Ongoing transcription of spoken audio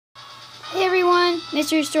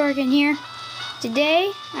Mr. Historican here.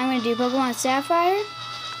 Today, I'm going to do Pokemon Saphire,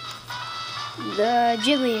 the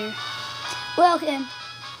gym leader. Welcome.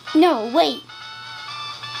 No, wait.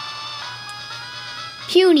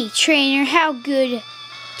 Puny trainer, how good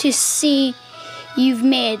to see you've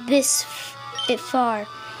made this far.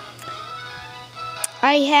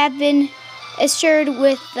 I have been assured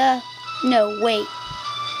with the... No, wait.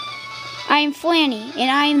 I am Flarie, and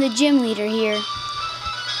I am the gym leader here.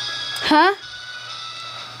 Huh?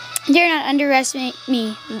 Dare not underestimate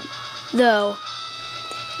me, though.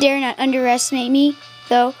 Dare not underestimate me,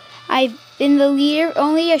 though. I've been the leader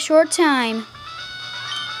only a short time.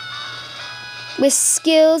 With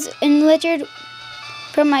skills enlisted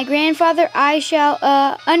from my grandfather, I shall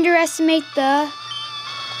underestimate the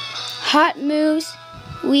hot moves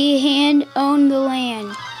we hand own the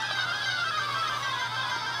land.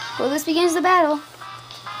 Well, this begins the battle.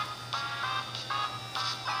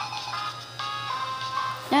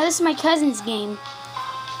 Now this is my cousin's game.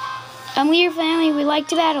 Leader family, we like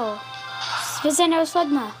to battle. Vicendo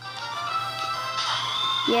Slugma.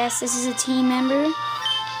 Yes, this is a team member.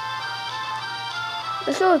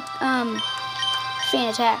 Let's go with Fan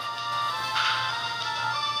Attack.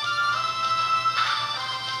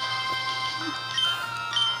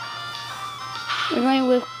 We're going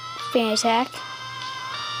with Fan Attack.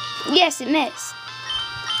 Yes, it missed.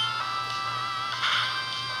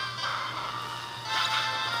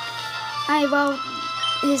 I evolved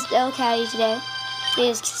his Delcatty today. It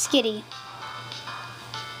is Skitty.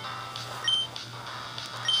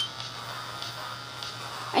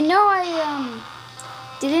 I know I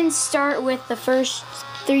didn't start with the first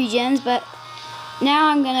 3 gyms, but now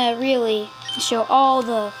I'm gonna really show all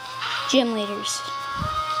the gym leaders.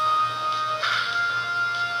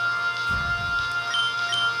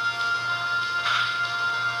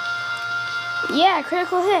 Yeah,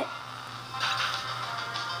 critical hit.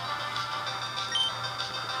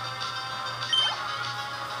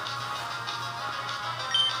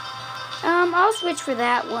 I'll switch for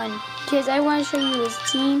that one because I want to show you his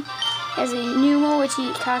team as a Numo, which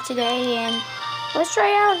he caught today, and let's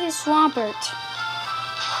try out his Swampert.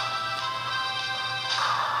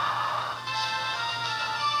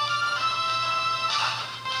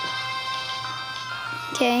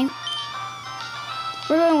 Okay,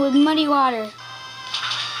 we're going with Muddy Water.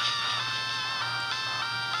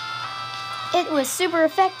 It was super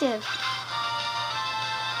effective.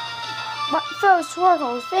 Foe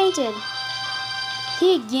Swarkle fainted.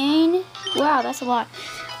 He gained... Wow, that's a lot.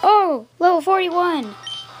 Oh, level 41.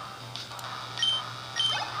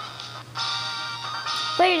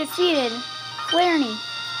 Player defeated. Flarie.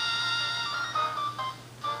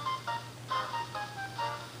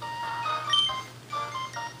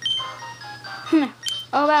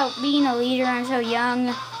 All about being a leader, I'm so young.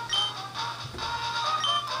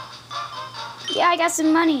 Yeah, I got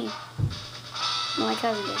some money. Well, my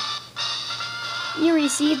cousin did. You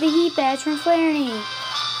received the heat badge from Flarie.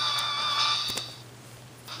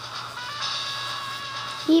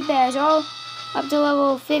 Heat badge, all up to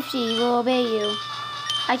level 50 will obey you.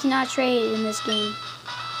 I cannot trade in this game.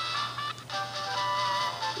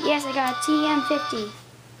 Yes, I got a TM50.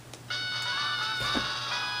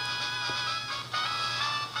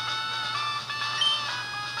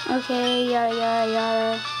 Okay, yada yada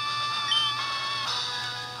yada.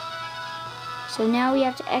 So now we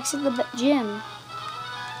have to exit the gym.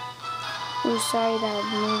 Oh, sorry about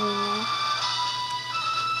moving there.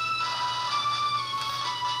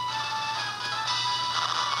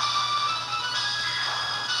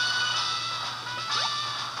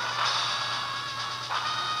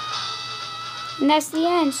 And that's the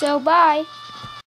end, so bye.